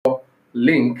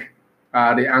link.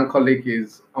 The Anchor link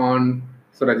is on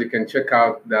so that you can check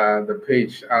out the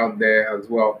page out there as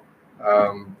well.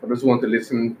 For those who want to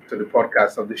listen to the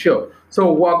podcast of the show.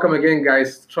 So, welcome again,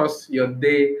 guys. Trust your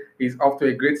day is off to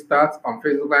a great start on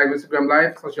Facebook Live, Instagram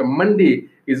Live. Such your Monday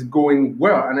is going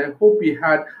well, and I hope you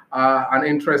had an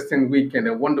interesting weekend,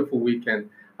 a wonderful weekend.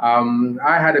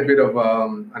 I had a bit of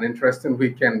an interesting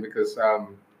weekend because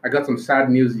I got some sad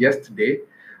news yesterday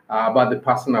about the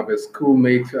passing of a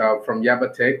schoolmate from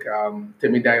Yabatech,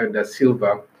 Temidayo da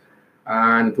Silva.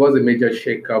 And it was a major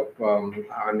shakeup,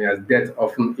 and as death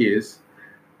often is.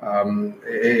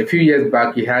 A few years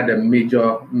back, he had a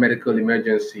major medical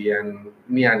emergency, and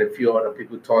me and a few other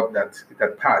people thought that it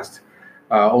had passed,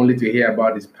 only to hear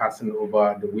about his passing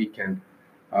over the weekend.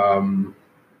 Um,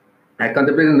 I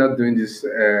contemplated not doing this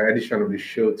edition of the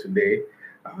show today,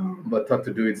 but thought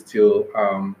to do it still.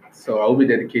 So I will be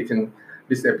dedicating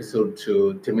this episode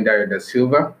to Timidayo da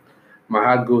Silva. My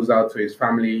heart goes out to his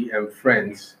family and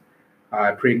friends.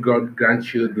 I pray God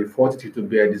grant you the fortitude to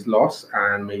bear this loss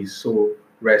and may his soul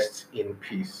rest in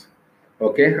peace.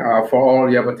 Okay, for all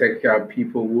Yabatech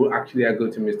people who actually are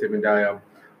going to miss Timidayo,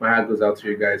 my heart goes out to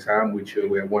you guys. I'm with you.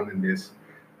 We're one in this.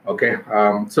 Okay,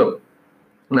 so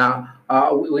now,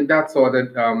 with that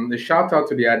sorted, the shout out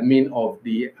to the admin of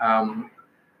the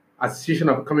Association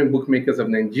of Comic Book Makers of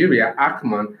Nigeria,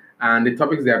 ACMAN, and the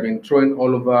topics they have been throwing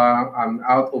all over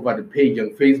out over the page on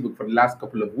Facebook for the last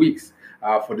couple of weeks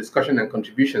for discussion and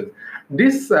contributions.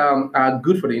 These are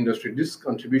good for the industry. These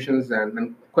contributions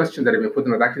and questions that have been put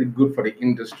in are actually good for the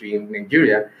industry in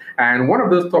Nigeria. And one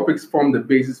of those topics formed the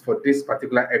basis for this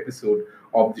particular episode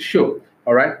of the show.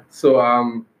 All right. So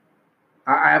I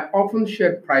have often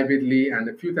shared privately and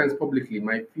a few times publicly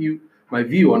my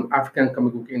view on African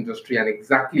comic book industry and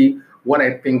exactly what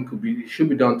I think should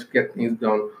be done to get things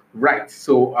done right.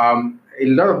 So a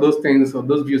lot of those things or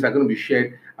those views are going to be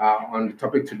shared on the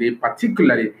topic today,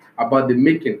 particularly about the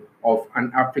making of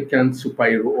an African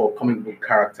superhero or comic book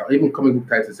character, or even comic book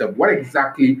title itself. What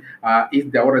exactly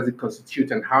is there? What does it constitute?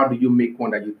 And how do you make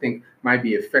one that you think might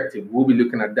be effective? We'll be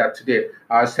looking at that today.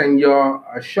 Senor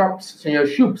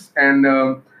Shoops, and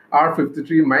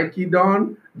R53 Mikey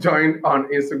Don joined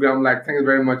on Instagram. Like, thanks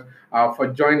very much for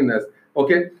joining us.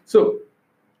 Okay, so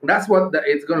that's what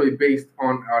it's going to be based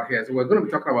on out here. So we're going to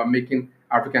be talking about making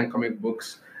African comic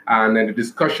books, and then the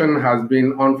discussion has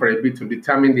been on for a bit to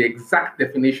determine the exact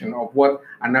definition of what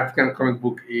an African comic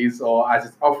book is, or as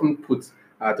it's often put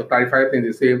to clarify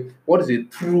things, they say, "What is a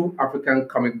true African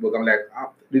comic book?" I'm like,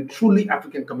 the truly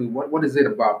African comic. What is it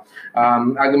about?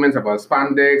 Arguments about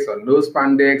spandex or no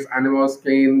spandex, animal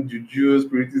skin, juju,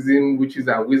 spiritism, witches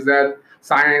and wizards,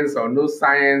 science or no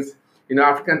science,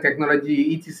 African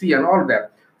technology, etc., and all of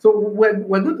that. So we're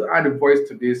going to add a voice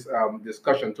to this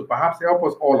discussion to perhaps help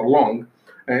us all along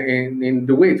in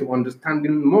the way to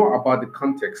understanding more about the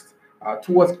context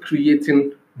towards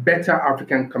creating better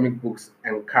African comic books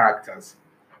and characters.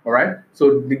 All right.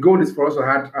 So the goal is for us to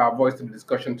add our voice to the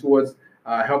discussion towards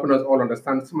helping us all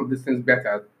understand some of these things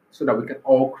better, so that we can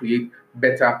all create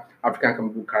better African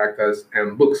comic book characters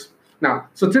and books. Now,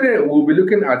 so today we'll be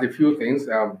looking at a few things.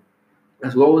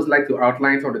 As we always like to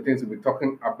outline some of the things we'll be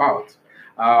talking about.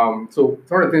 So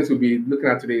some of the things we'll be looking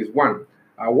at today is one,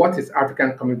 what is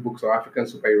African comic books or African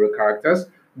superhero characters?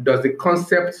 Does the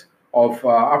concept of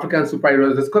African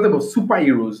superheroes, does the concept of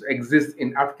superheroes exist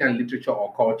in African literature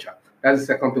or culture? That's the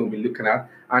second thing we'll be looking at.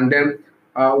 And then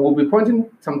we'll be pointing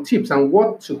some tips on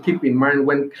what to keep in mind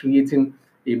when creating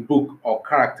a book or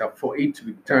character for it to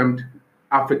be termed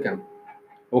African.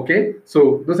 Okay,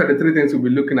 so those are the three things we'll be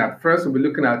looking at. First, we'll be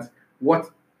looking at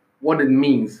what it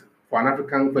means for a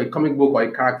comic book or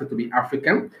a character to be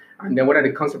African, and then whether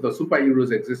the concept of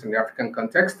superheroes exists in the African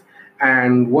context,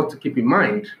 and what to keep in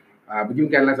mind. We give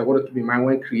guidelines of what to keep in mind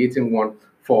when creating one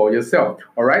for yourself.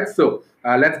 All right, so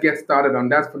let's get started on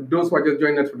that. For those who are just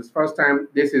joining us for this first time,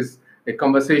 this is a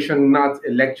conversation, not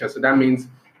a lecture. So that means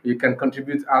you can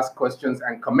contribute, ask questions,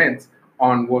 and comment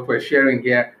on what we're sharing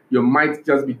here. You might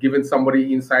just be giving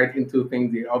somebody insight into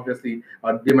things they obviously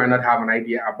they might not have an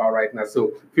idea about right now.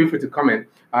 So feel free to comment.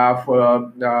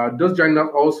 For those joining us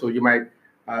also, you might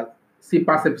see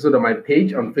past episode on my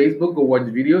page on Facebook, go watch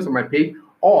the videos on my page,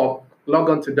 or log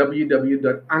on to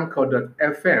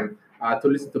www.anchor.fm to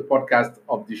listen to podcast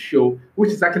of the show,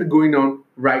 which is actually going on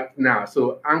right now.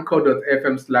 So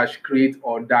anchor.fm/create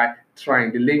or die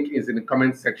trying. The link is in the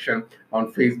comment section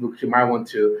on Facebook. You might want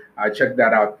to check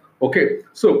that out. Okay,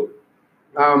 so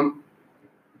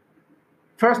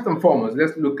first and foremost,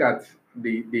 let's look at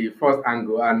the first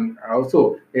angle, and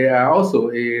also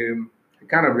a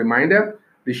kind of reminder.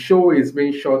 the show is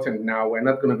being shortened now. We're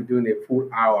not going to be doing a full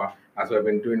hour as we've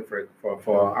been doing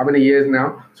for how many years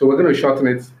now. So we're going to shorten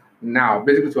it now,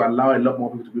 basically to allow a lot more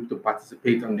people to be able to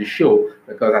participate on the show,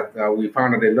 because we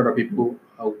found that a lot of people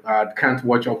can't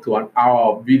watch up to an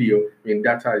hour of video. I mean,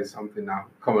 data is something now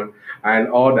common and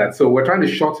all that. So we're trying to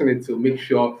shorten it to make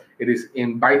sure it is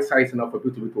in bite size enough for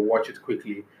people to be able to watch it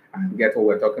quickly and get what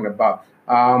we're talking about.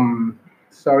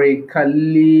 Sorry, Colors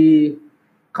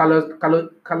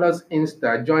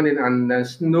Insta joining, and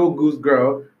Snow Goose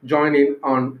Girl joining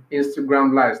on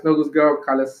Instagram Live. Snow Goose Girl,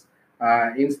 Colors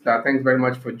Insta, thanks very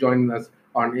much for joining us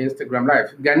on Instagram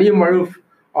Live. Gani Maruf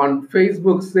on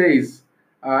Facebook says,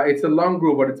 it's a long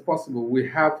road, but it's possible. We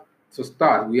have to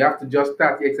start. We have to just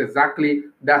start. It's exactly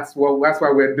that's why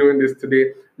we're doing this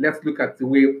today. Let's look at the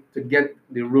way to get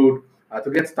the road,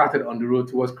 to get started on the road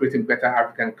towards creating better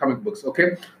African comic books.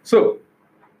 Okay, so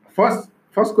first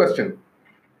question: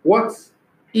 what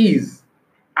is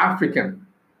African?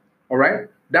 All right,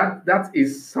 that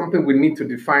is something we need to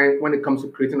define when it comes to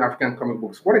creating African comic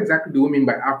books. What exactly do we mean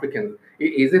by African?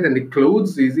 Is it in the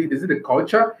clothes? Is it the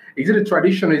culture? Is it the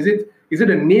tradition? Is it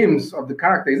the names of the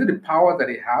character? Is it the power that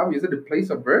they have? Is it the place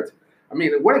of birth? I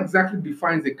mean, what exactly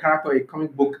defines a character or a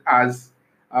comic book as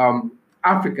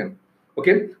African?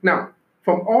 Okay, now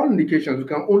from all indications, we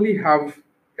can only have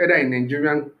either a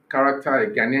Nigerian character, a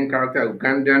Ghanaian character, a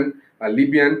Ugandan, a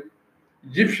Libyan,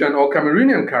 Egyptian, or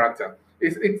Cameroonian character.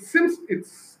 It seems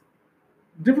it's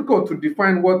difficult to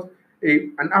define what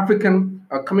an African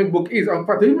comic book is. In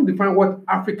fact, to even define what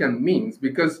African means,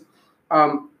 because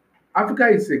Africa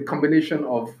is a combination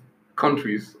of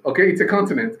countries. Okay, it's a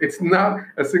continent. It's not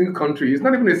a single country. It's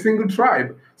not even a single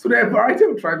tribe. So there are a variety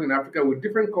of tribes in Africa with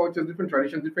different cultures, different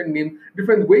traditions, different names,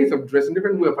 different ways of dressing,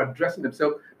 different way of addressing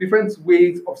themselves, different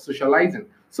ways of socializing.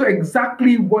 So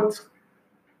exactly what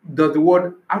does the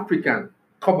word African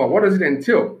cover? What does it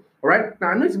entail? All right. Now,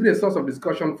 I know it's been a source of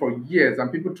discussion for years,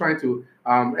 and people trying to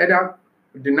either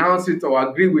denounce it or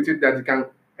agree with it that you can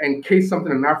encase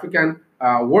something in an African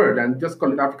word and just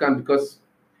call it African because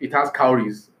it has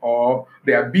cowries or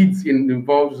there are beads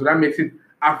involved, so that makes it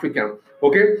African.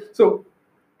 Okay. So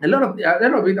a lot of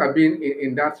it have been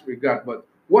in that regard, but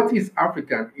what is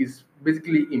African is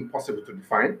basically impossible to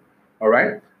define. All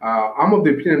right. I'm of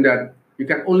the opinion that you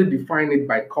can only define it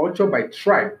by culture, by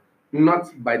tribe,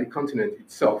 not by the continent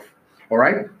itself. All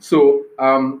right. So,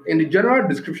 in the general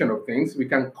description of things, we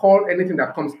can call anything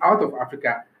that comes out of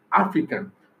Africa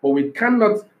African, but we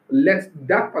cannot let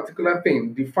that particular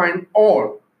thing define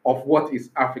all of what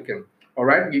is African. All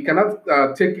right. You cannot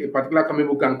take a particular comic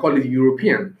book and call it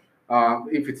European.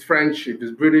 If it's French, if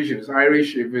it's British, if it's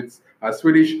Irish, if it's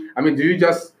Swedish. I mean, do you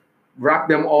just wrap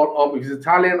them all up? If it's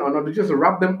Italian or not, do you just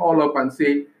wrap them all up and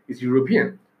say it's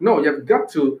European? No, you have got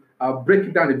to break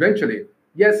it down eventually.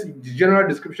 Yes, the general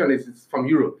description is it's from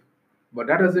Europe, but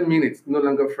that doesn't mean it's no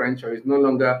longer French or it's no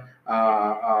longer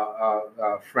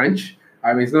French.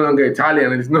 I mean, it's no longer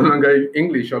Italian and it's no longer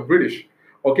English or British.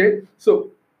 Okay, so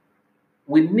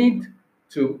we need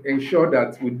to ensure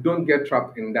that we don't get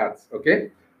trapped in that.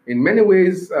 Okay, in many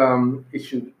ways, it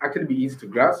should actually be easy to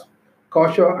grasp.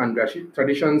 Culture and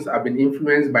traditions have been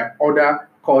influenced by other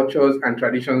cultures and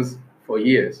traditions for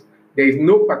years. There is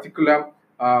no particular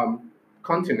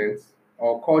continent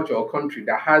or culture or country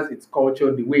that has its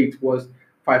culture the way it was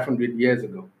 500 years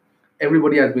ago.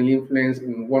 Everybody has been influenced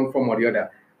in one form or the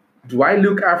other. Do I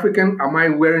look African? Am I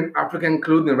wearing African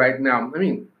clothing right now? I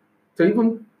mean, to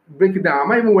even break it down,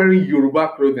 am I even wearing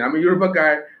Yoruba clothing? I'm a Yoruba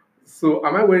guy, so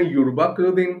am I wearing Yoruba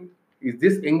clothing? Is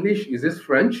this English? Is this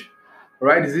French?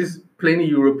 Right? Is this plain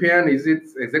European? Is it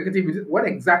executive? What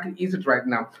exactly is it right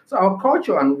now? So our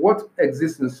culture and what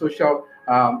exists in social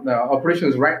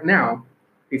operations right now,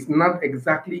 it's not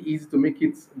exactly easy to make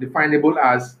it definable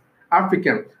as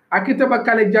African. Akitaba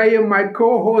Kalejaye, my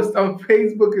co-host on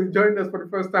Facebook, is joining us for the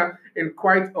first time in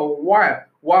quite a while.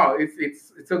 Wow,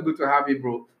 it's so good to have you,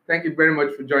 bro. Thank you very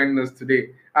much for joining us today.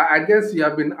 I guess you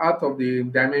have been out of the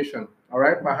dimension, all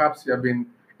right? Perhaps you have been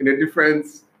in a different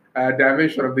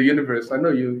dimension of the universe. I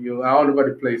know you are all over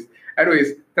the place.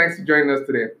 Anyways, thanks for joining us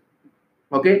today.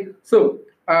 Okay, so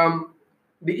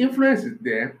the influence is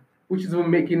there, which is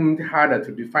making it harder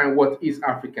to define what is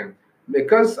African.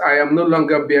 Because I am no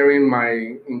longer bearing my,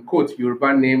 in quotes,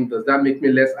 Yoruba name, does that make me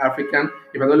less African?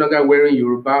 If I'm no longer wearing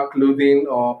Yoruba clothing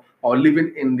or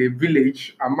living in the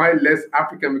village, am I less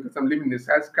African because I'm living in a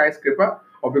skyscraper?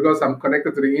 Or because I'm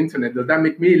connected to the internet, does that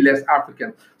make me less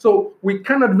African? So we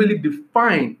cannot really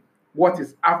define what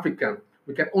is African.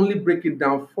 We can only break it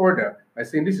down further by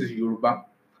saying this is Yoruba,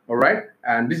 all right?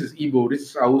 And this is Igbo, this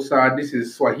is Hausa, this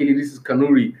is Swahili, this is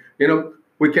Kanuri. You know,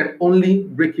 we can only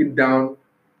break it down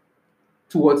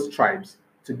towards tribes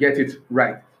to get it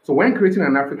right. So when creating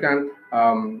an African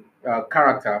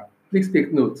character, please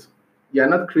take note. You are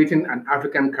not creating an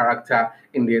African character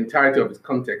in the entirety of its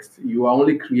context. You are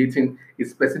only creating a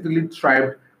specifically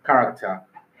tribe character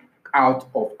out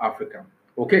of Africa.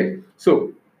 Okay,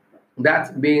 so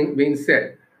that being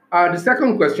said, the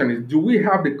second question is: do we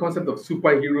have the concept of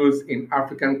superheroes in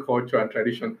African culture and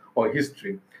tradition or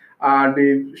history?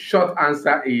 The short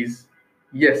answer is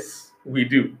yes, we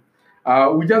do.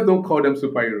 We just don't call them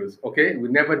superheroes. Okay, we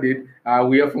never did.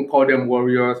 We often call them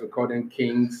warriors, we call them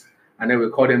kings, and then we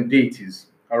call them deities.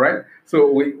 All right.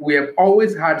 So we have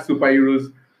always had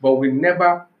superheroes, but we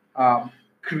never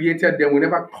created them. We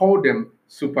never called them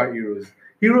superheroes.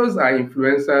 Heroes are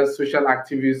influencers, social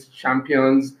activists,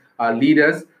 champions,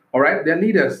 leaders. All right, they're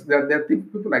leaders. They're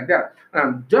people like that.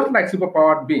 Just like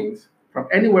superpowered beings from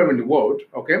anywhere in the world.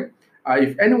 Okay,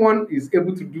 if anyone is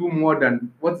able to do more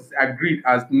than what is agreed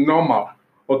as normal,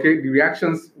 okay, the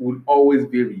reactions will always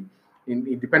vary,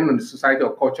 depending on the society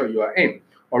or culture you are in.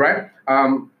 All right.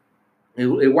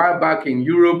 A while back in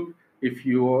Europe, if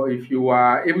you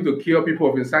are able to cure people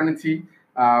of insanity,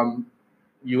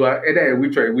 you are either a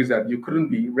witch or a wizard. You couldn't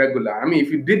be regular. I mean,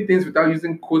 if you did things without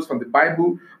using quotes from the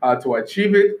Bible to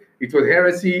achieve it, it was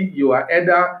heresy. You are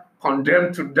either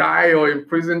condemned to die or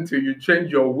imprisoned till you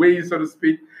change your ways, so to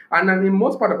speak. And then in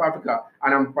most part of Africa,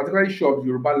 and I'm particularly sure of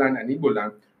Yoruba land and Igbo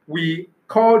land, we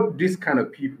call this kind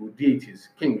of people deities,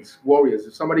 kings, warriors.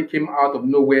 If somebody came out of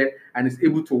nowhere and is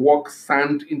able to walk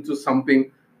sand into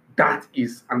something, that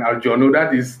is an aljono.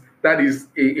 That is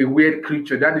a weird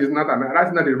creature. That's not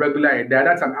a regular Eda.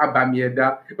 That's an Abami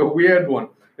Eda, a weird one,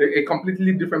 a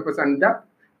completely different person. That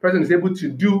person is able to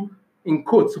do, in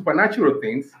quotes, supernatural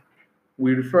things.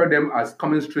 We refer them as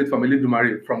coming straight from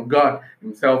Elidumari, from God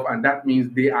Himself, and that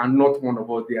means they are not one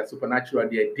of us. They are supernatural.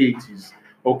 They are deities.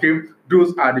 Okay,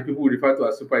 those are the people we refer to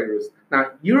as superheroes.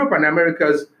 Now, Europe and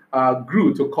Americas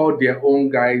grew to call their own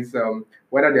guys,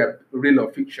 whether they're real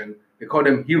or fiction, they call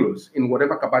them heroes in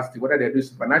whatever capacity, whether they do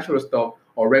supernatural stuff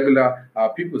or regular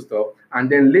people stuff.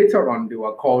 And then later on, they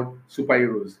were called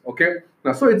superheroes. Okay,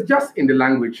 now so it's just in the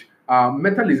language.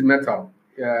 Metal is metal.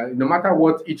 No matter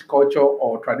what each culture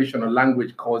or tradition or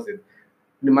language calls it,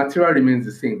 the material remains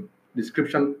the same.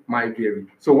 Description might vary.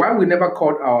 So while we never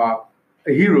called our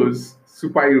heroes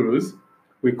superheroes,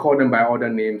 we call them by other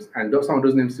names, and some of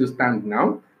those names still stand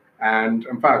now. And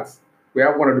in fact, we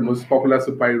have one of the most popular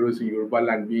superheroes in Yoruba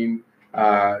land being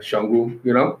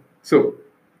Shango, So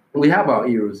we have our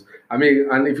heroes. I mean,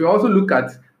 and if you also look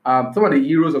at some of the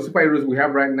heroes or superheroes we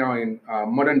have right now in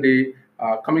modern day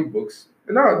comic books,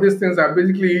 a lot of these things are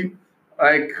basically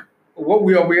like what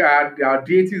we are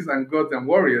deities and gods and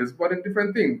warriors, but a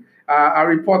different thing.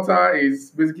 Harry Potter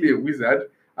is basically a wizard.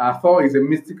 Thor is a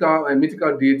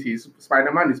mythical deity.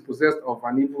 Spider-Man is possessed of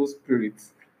an evil spirit.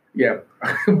 Yeah,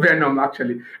 Venom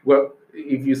actually. Well,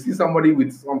 if you see somebody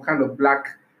with some kind of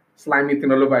black slimy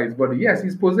thing all over his body, yes,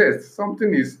 he's possessed.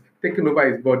 Something is taking over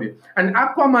his body. And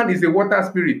Aquaman is a water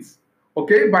spirit.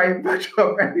 Okay, by virtue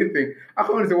of anything,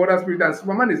 Aquaman is a water spirit, and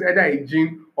Superman is either a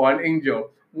jinn or an angel.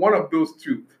 One of those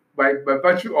two, by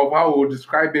virtue of how we'll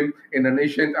describe him in an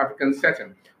ancient African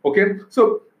setting. Okay,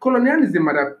 so colonialism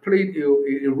might have played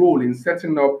a role in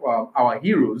setting up our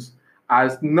heroes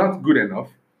as not good enough.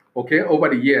 Okay, over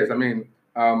the years, I mean,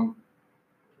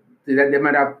 they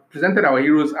might have presented our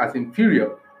heroes as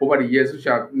inferior over the years, which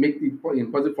have made it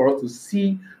impossible for us to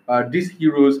see these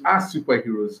heroes as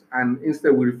superheroes, and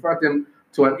instead we refer them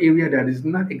to an area that is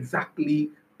not exactly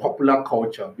popular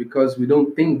culture because we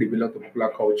don't think they belong to popular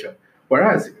culture.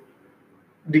 Whereas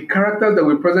the characters that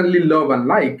we presently love and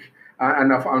like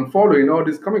and follow in all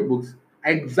these comic books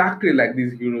are exactly like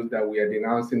these heroes that we are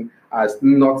denouncing as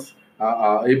not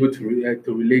able to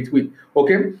relate with.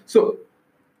 Okay, so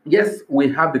yes,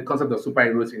 we have the concept of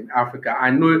superheroes in Africa.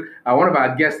 I know one of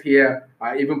our guests here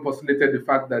even postulated the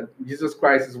fact that Jesus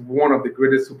Christ is one of the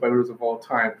greatest superheroes of all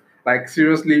time. Like,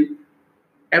 seriously,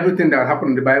 everything that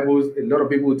happened in the Bibles, a lot of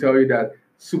people will tell you that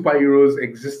superheroes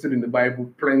existed in the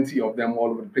Bible, plenty of them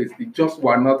all over the place. They just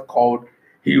were not called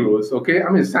heroes. Okay, I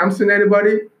mean, Samson,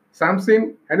 anybody?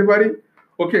 Samson, anybody?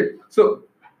 Okay, so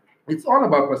it's all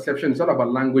about perception, it's all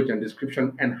about language and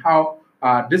description, and how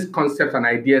these concepts and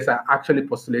ideas are actually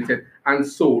postulated and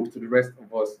sold to the rest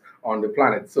of us on the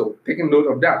planet. So, taking note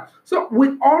of that. So,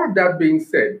 with all of that being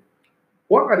said,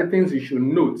 what are the things you should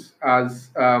note as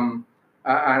an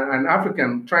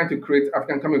African trying to create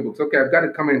African comic books? Okay, I've got a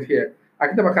comment here.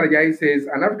 Akita Bakarajai says,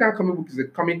 an African comic book is a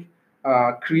comic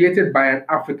created by an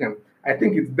African. I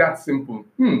think it's that simple.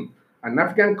 An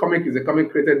African comic is a comic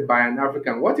created by an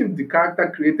African. What if the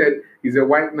character created is a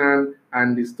white man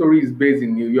and the story is based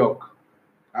in New York?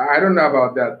 I don't know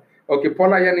about that. Okay,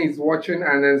 Paula Yanni is watching,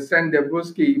 and then Sen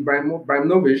Debruski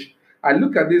Ibrahimovic. I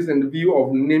look at this in the view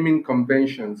of naming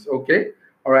conventions. Okay,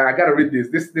 all right, I gotta read this.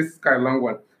 This is kind of long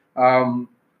one.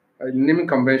 Naming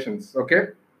conventions. Okay,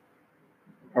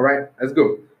 all right, let's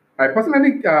go. I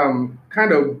personally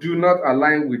kind of do not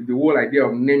align with the whole idea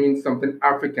of naming something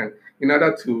African in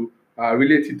order to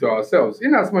relate it to ourselves.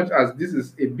 In as much as this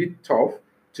is a bit tough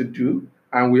to do,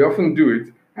 and we often do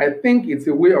it, I think it's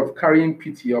a way of carrying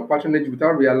pity or patronage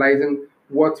without realizing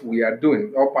what we are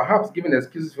doing, or perhaps giving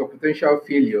excuses for potential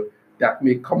failure that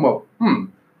may come up.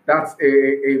 That's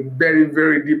a very,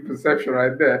 very deep perception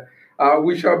right there.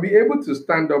 We shall be able to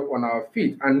stand up on our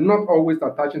feet and not always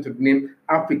attaching to the name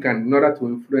African in order to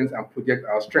influence and project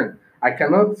our strength. I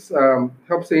cannot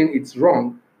help saying it's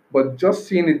wrong, but just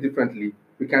seeing it differently.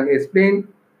 We can explain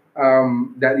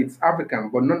that it's African,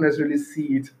 but not necessarily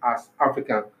see it as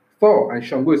African. Thor and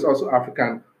Shango is also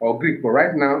African or Greek, but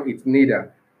right now it's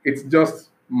neither. It's just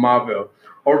Marvel.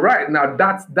 All right, now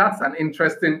that's an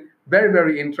interesting, very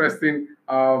very interesting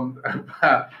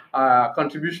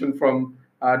contribution from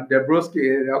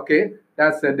Debroski. Okay,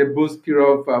 that's Debroski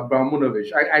of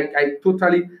Bramunovich. I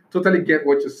totally get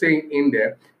what you're saying in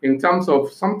there in terms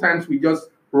of sometimes we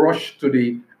just rush to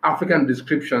the African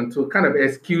description to kind of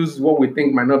excuse what we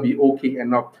think might not be okay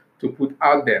enough to put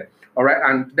out there. All right,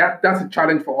 and that's a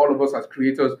challenge for all of us as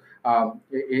creators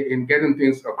in getting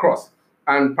things across.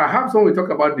 And perhaps when we talk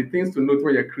about the things to note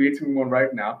when you're creating one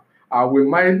right now, we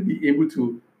might be able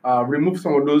to remove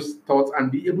some of those thoughts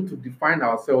and be able to define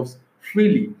ourselves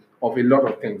freely of a lot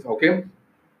of things. Okay,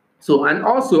 so and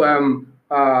also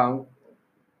Akita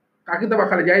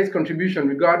Bakalajai's contribution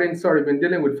regarding, sorry, been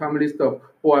dealing with family stuff.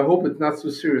 Oh, I hope it's not so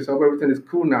serious. I hope everything is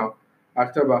cool now,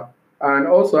 October. And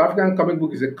also, African comic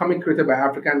book is a comic created by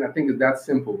African. I think it's that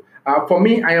simple. For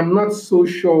me, I am not so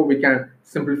sure we can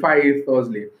simplify it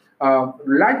thoroughly.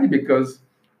 Likely because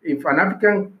if an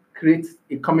African creates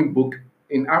a comic book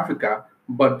in Africa,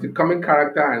 but the comic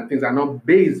character and things are not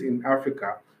based in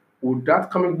Africa, would that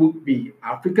comic book be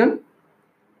African?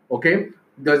 Okay,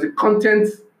 does the content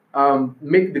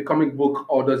make the comic book,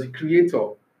 or does the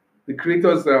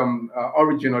creator's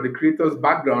origin or the creator's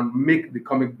background make the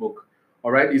comic book?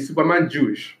 All right, is Superman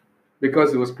Jewish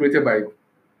because it was created by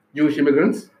Jewish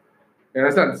immigrants? You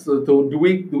understand? So do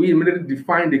we immediately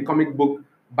define the comic book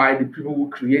by the people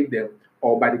who create them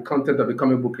or by the content of the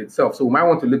comic book itself? So we might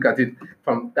want to look at it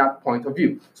from that point of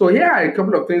view. So here are a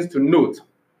couple of things to note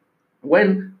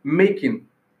when making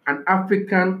an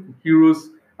African hero's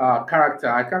character,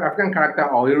 African character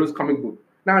or hero's comic book.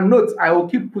 Now, note I will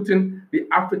keep putting the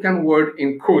African word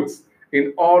in quotes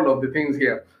in all of the things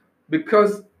here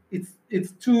because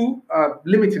it's too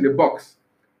limiting the box.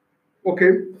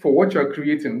 Okay, for what you're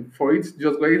creating, for it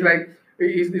just it's like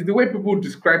it's the way people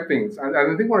describe things. And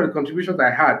I think one of the contributions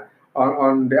I had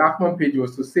on the Ackman page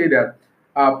was to say that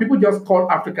people just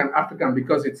call African African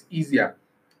because it's easier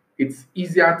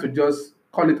to just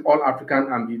call it all African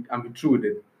and be true with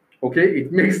it. Okay,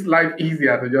 it makes life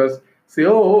easier to just say,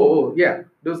 yeah,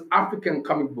 those African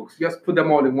comic books, just put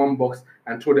them all in one box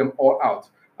and throw them all out.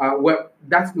 Well,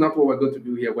 that's not what we're going to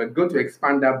do here. We're going to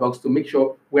expand that box to make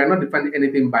sure we are not defining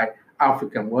anything by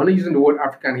African. We're only using the word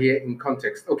African here in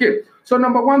context. Okay, so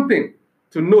number one thing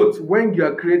to note when you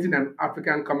are creating an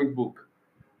African comic book,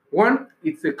 one,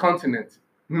 it's a continent,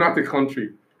 not a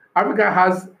country. Africa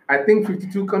has, I think,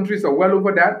 52 countries or well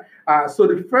over that. So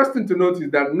the first thing to note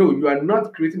is that no, you are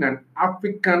not creating an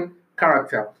African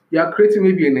character. You are creating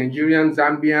maybe a Nigerian,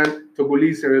 Zambian,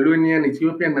 Togolese, Sierra Leonean,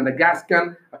 Ethiopian,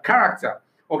 Madagascan character.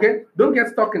 Okay, don't get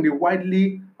stuck in the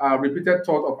widely repeated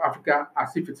thought of Africa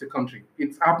as if it's a country.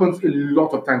 It happens a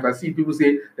lot of times. I see people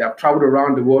say they have traveled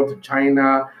around the world to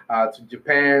China, to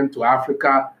Japan, to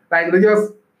Africa. Like they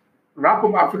just wrap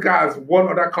up Africa as one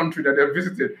other country that they've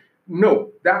visited. No,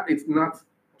 that is not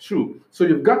true. So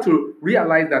you've got to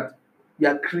realize that you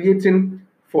are creating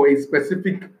for a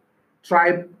specific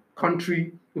tribe,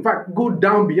 country. In fact, go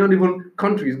down beyond even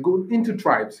countries, go into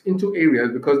tribes, into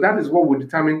areas, because that is what will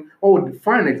determine or will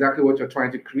define exactly what you're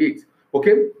trying to create.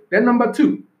 Okay? Then number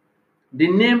two, the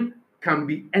name can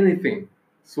be anything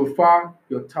so far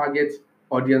your target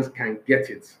audience can get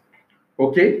it.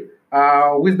 Okay?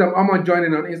 Wisdom Amma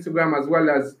joining on Instagram as well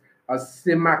as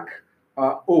Semak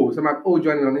O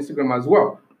joining on Instagram as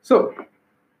well. So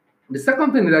the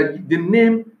second thing is that the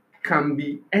name can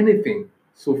be anything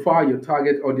so far your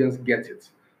target audience gets it.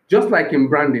 Just like in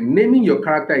branding, naming your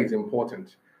character is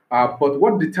important. But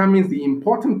what determines the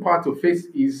important part of face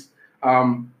is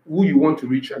who you want to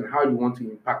reach and how you want to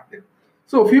impact them.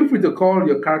 So feel free to call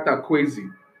your character Crazy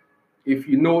if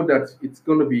you know that it's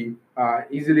going to be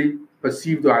easily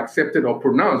perceived or accepted or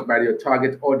pronounced by your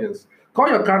target audience. Call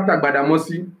your character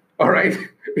Badamosi, all right,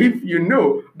 if you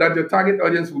know that your target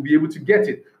audience will be able to get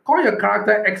it. Call your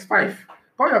character X5,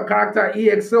 call your character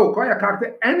EXO, call your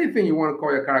character anything you want to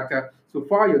call your character, so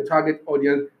far your target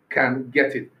audience can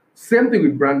get it. Same thing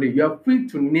with branding. You are free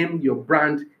to name your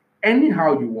brand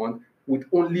anyhow you want with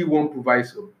only one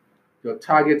proviso. Your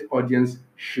target audience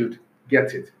should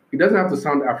get it. It doesn't have to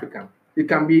sound African. It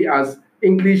can be as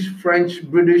English, French,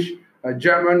 British,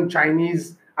 German,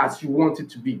 Chinese as you want it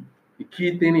to be. The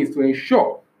key thing is to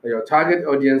ensure that your target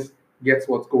audience gets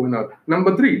what's going on.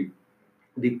 Number 3,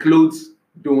 the clothes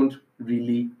don't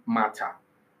really matter.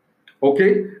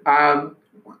 Okay?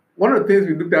 One of the things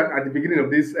we looked at the beginning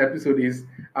of this episode is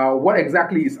what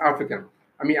exactly is African?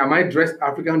 I mean, am I dressed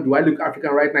African? Do I look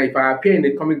African right now? If I appear in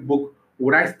a comic book,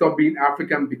 would I stop being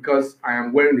African because I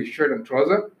am wearing a shirt and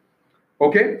trouser?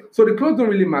 Okay, so the clothes don't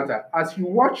really matter. As you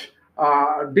watch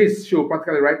this show,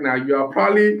 particularly right now, you are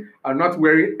probably not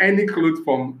wearing any clothes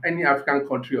from any African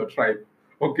country or tribe.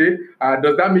 Okay,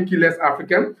 does that make you less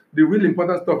African? The really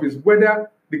important stuff is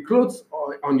whether the clothes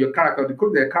on your character, the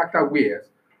clothes that your character wears,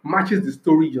 matches the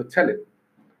story you're telling.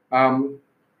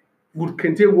 Would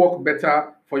Kente work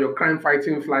better for your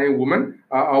crime-fighting flying woman?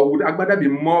 Or would Agbada be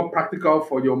more practical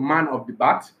for your man of the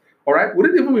bat? All right.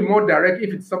 Would it even be more direct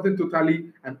if it's something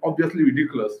totally and obviously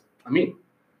ridiculous? I mean,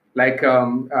 like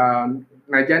Niger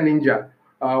Ninja,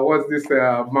 what's this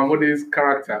Mahmoudi's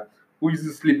character who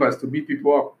uses slippers to beat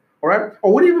people up? All right.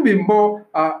 Or would it even be more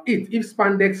if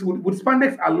spandex would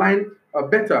spandex align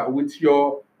better with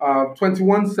your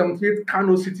 2178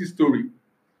 Kano City story?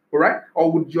 All right?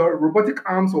 Or would your robotic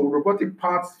arms or robotic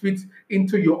parts fit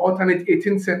into your alternate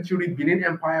 18th century Benin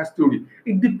Empire story?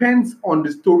 It depends on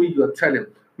the story you're telling,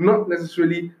 not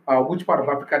necessarily which part of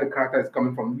Africa the character is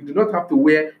coming from. You do not have to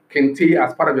wear kente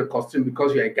as part of your costume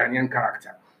because you're a Ghanaian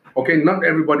character. Okay, not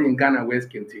everybody in Ghana wears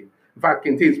kente. In fact,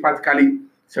 kente is practically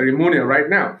ceremonial right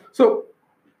now. So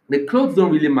the clothes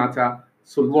don't really matter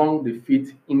so long they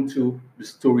fit into the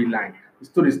storyline,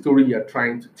 the story you're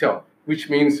trying to tell, which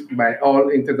means by all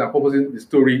intents and purposes, the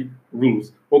story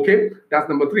rules. Okay, that's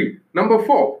number 3. Number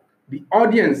 4, the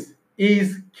audience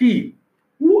is key.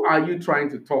 Who are you trying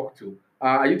to talk to?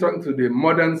 Are you talking to the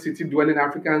modern city-dwelling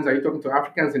Africans? Are you talking to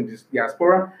Africans in this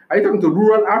diaspora? Are you talking to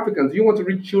rural Africans? Do you want to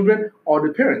reach children or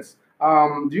the parents?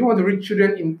 Do you want to reach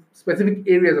children in specific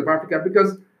areas of Africa?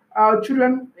 Because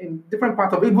children in different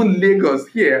parts of even Lagos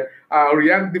here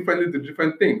react differently to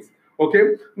different things.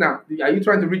 Okay, now, are you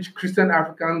trying to reach Christian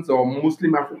Africans or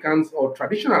Muslim Africans or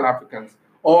traditional Africans?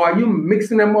 Or are you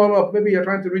mixing them all up? Maybe you're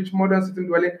trying to reach modern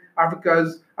city-dwelling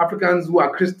Africans who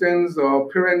are Christians or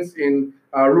parents in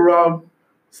rural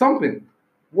something.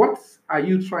 What are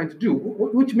you trying to do?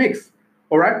 Which mix?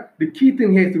 All right. The key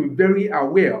thing here is to be very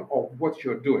aware of what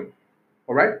you're doing.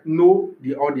 All right. Know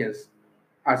the audience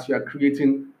as you are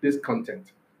creating this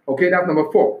content. Okay, that's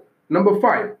number 4. Number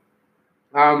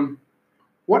 5.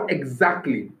 What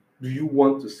exactly do you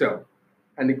want to sell?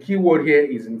 And the key word here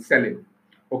is in selling.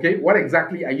 Okay, what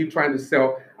exactly are you trying to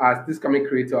sell as this comic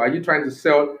creator? Are you trying to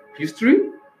sell history?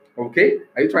 Okay,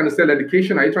 are you trying to sell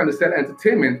education? Are you trying to sell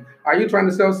entertainment? Are you trying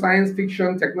to sell science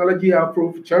fiction, technology,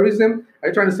 Afrofuturism? Are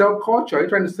you trying to sell culture? Are you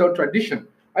trying to sell tradition?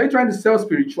 Are you trying to sell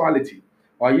spirituality?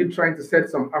 Or are you trying to sell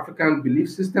some African belief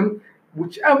system?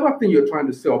 Whichever thing you're trying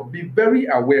to sell, be very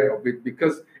aware of it,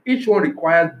 because each one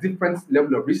requires different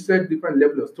level of research, different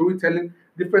level of storytelling,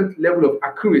 different level of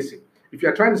accuracy. If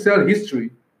you're trying to sell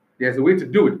history, there's a way to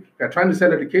do it. If you're trying to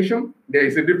sell education, there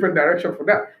is a different direction for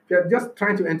that. If you're just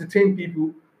trying to entertain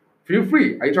people, feel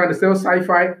free. Are you trying to sell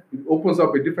sci-fi? It opens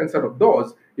up a different set of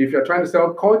doors. If you're trying to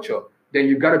sell culture, then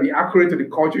you've got to be accurate to the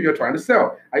culture you're trying to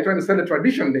sell. Are you trying to sell a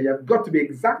tradition? Then you've got to be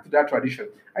exact to that tradition.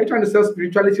 Are you trying to sell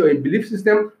spirituality or a belief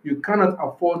system? You cannot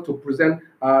afford to present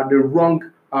the wrong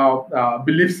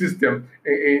belief system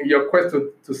in your quest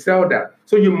to sell that.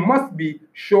 So you must be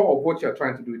sure of what you're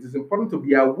trying to do. It is important to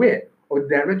be aware of the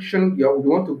direction you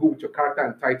want to go with your character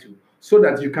and title, so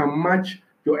that you can match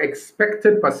your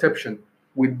expected perception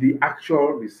with the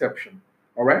actual reception.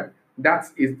 All right, that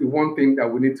is the one thing that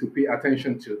we need to pay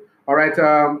attention to. All right,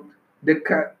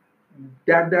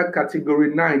 Dada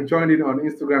Category 9 joined in on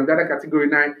Instagram. Dada Category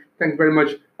 9, thanks very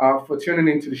much for tuning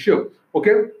into the show.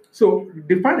 Okay, so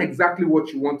define exactly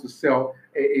what you want to sell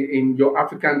in your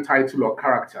African title or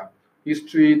character.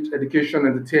 History, education,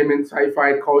 entertainment,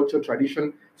 sci-fi, culture,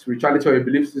 tradition, spirituality, or a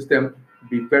belief system.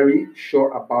 Be very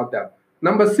sure about that.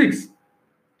 Number 6,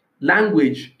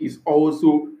 language is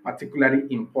also particularly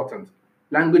important.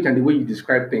 Language and the way you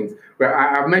describe things. Well,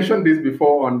 I've mentioned this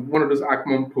before on one of those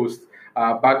Ackman posts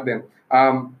back then.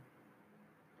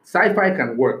 Sci-fi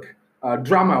can work.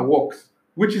 drama works.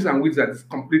 Witches and wizards is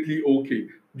completely okay.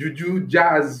 Juju,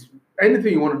 jazz,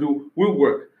 anything you want to do will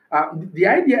work. The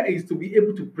idea is to be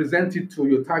able to present it to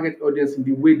your target audience in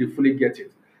the way they fully get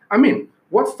it. I mean,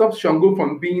 what stops Shango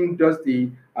from being just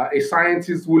a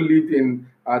scientist who lived in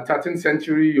 13th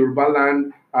century Yoruba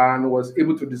land and was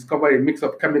able to discover a mix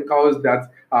of chemicals that,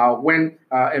 when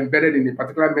embedded in a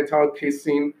particular metal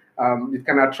casing, it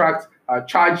can attract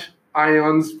charged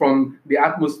ions from the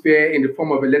atmosphere in the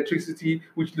form of electricity,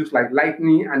 which looks like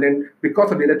lightning. And then,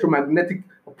 because of the electromagnetic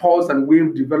pulse and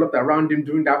wave developed around him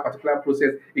during that particular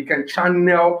process, it can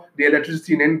channel the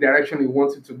electricity in any direction he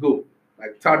wants it to go.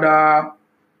 Like, tada!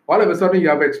 All of a sudden, you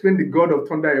have explained the god of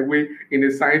thunder away in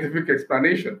a scientific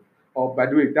explanation. Oh, by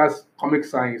the way, that's comic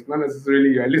science, not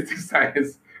necessarily realistic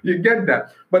science. You get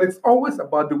that. But it's always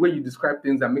about the way you describe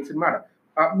things that makes it matter.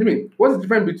 I mean, what's the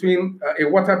difference between a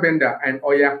waterbender and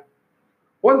Oya?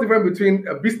 What's the difference between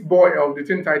a beast boy of the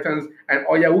Teen Titans and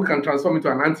Oya who can transform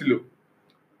into an antelope?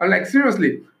 And like,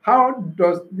 seriously, how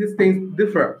does these things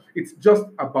differ? It's just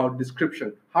about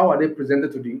description. How are they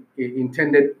presented to the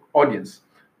intended audience?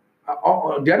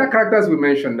 The other characters we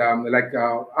mentioned, like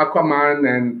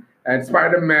Aquaman and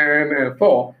Spider-Man and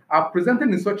Thor, are presented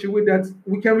in such a way that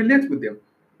we can relate with them.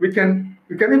 We can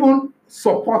even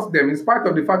support them in spite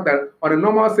of the fact that on a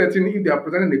normal setting, if they are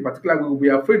presented in a particular way, we'll be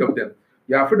afraid of them.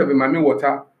 You're afraid of a mami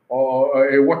water or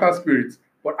a water spirit.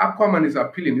 But Aquaman is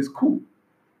appealing, it's cool.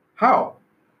 How?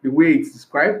 The way it's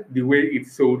described, the way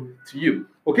it's sold to you.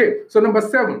 Okay, so number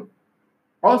 7,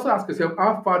 also ask yourself,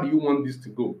 how far do you want this to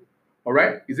go? All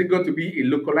right, is it going to be a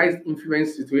localized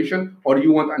influence situation, or do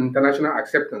you want an international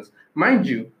acceptance? Mind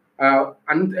you,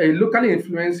 and a locally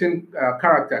influencing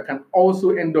character can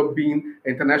also end up being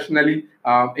internationally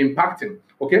impacting.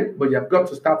 Okay, but you have got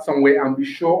to start somewhere and be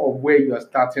sure of where you are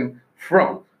starting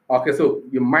from. Okay, so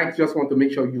you might just want to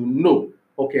make sure you know,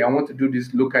 okay, I want to do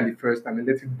this locally first and then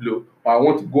let it blow, or I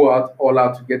want to go out all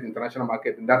out to get international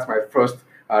market, and that's my first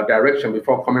direction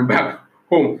before coming back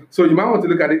home. So you might want to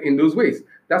look at it in those ways.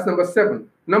 That's number 7.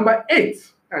 Number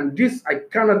 8, and this I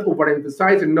cannot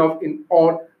overemphasize enough in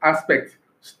all aspects,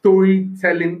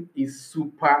 storytelling is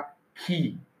super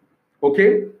key.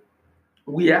 Okay?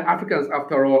 We are Africans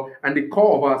after all, and the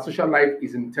core of our social life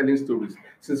is in telling stories.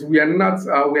 Since we are not,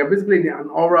 we are basically in an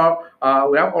oral,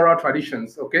 we have oral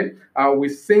traditions, okay? We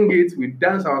sing it, we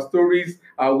dance our stories,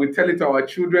 we tell it to our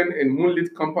children in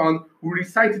moonlit compounds, we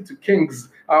recite it to kings.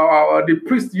 The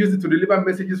priests use it to deliver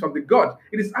messages from the god.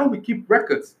 It is how we keep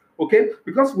records, okay?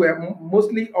 Because we're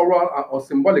mostly oral or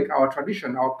symbolic, our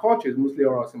tradition, our culture is mostly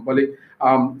oral or symbolic,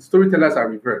 storytellers are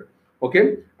revered.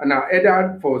 Okay, and now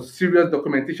either for serious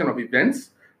documentation of events,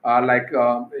 like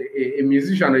a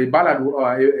musician, a ballad,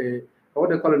 or what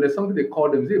they call it, there's something they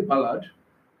call them, is it a ballad?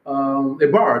 A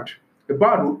bard. A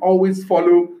bard will always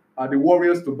follow the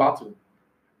warriors to battle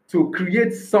to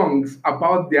create songs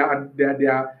about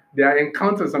their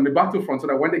encounters on the battlefront, so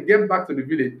that when they get back to the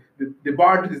village, the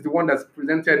bard is the one that's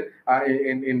presented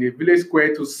in the village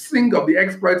square to sing of the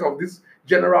exploits of these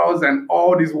generals and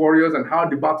all these warriors and how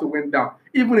the battle went down,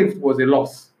 even if it was a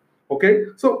loss. Okay,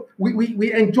 so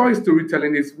we enjoy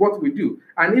storytelling. It's what we do,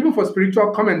 and even for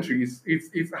spiritual commentaries,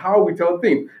 it's how we tell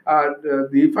things. The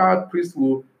Ifa priest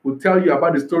will tell you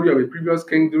about the story of a previous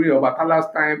king during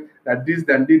Obatala's time that this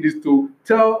and did this to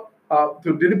tell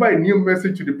to deliver a new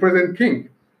message to the present king.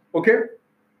 Okay,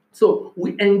 so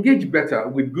we engage better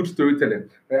with good storytelling.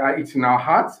 It's in our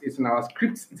hearts, it's in our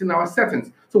scripts, it's in our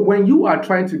settings. So when you are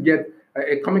trying to get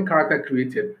a comic character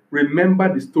created,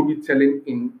 remember the storytelling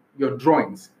in your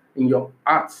drawings, in your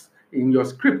arts, in your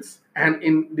scripts, and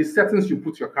in the settings you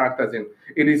put your characters in.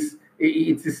 It's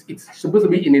supposed to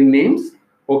be in the names,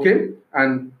 okay?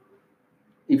 And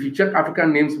if you check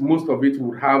African names, most of it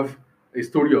would have a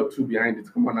story or two behind it.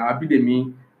 Come on,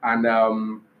 Abidemi and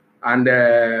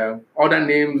other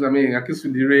names. I mean,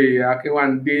 Akisudire,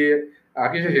 Akinwande,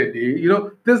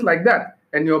 Akisheshede, things like that.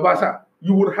 And your Basa,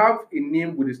 you would have a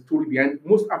name with a story behind it.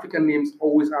 Most African names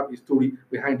always have a story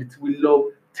behind it. We love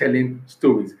telling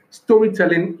stories.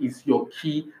 Storytelling is your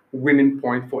key winning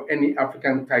point for any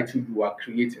African title you are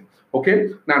creating. Okay?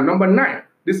 Now, number 9,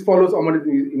 this follows almost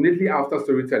immediately after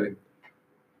storytelling.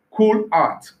 Cool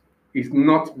art is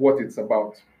not what it's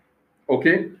about.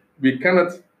 Okay? We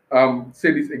cannot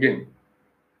say this again.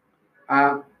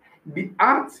 The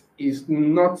art is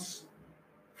not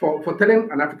for telling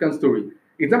an African story.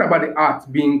 It's not about the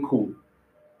art being cool.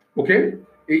 Okay?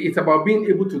 It's about being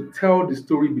able to tell the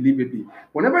story believably.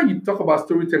 Whenever you talk about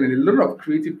storytelling, a lot of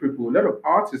creative people, a lot of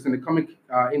artists in the comic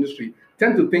industry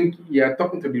tend to think you're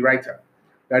talking to the writer,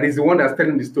 that is the one that's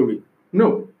telling the story.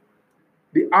 No.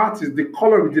 the artist, the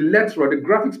colorist, the lecturer, the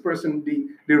graphics person,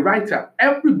 the writer.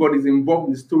 Everybody's involved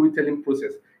in the storytelling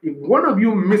process. If one of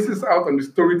you misses out on the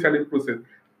storytelling process,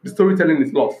 the storytelling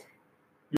is lost.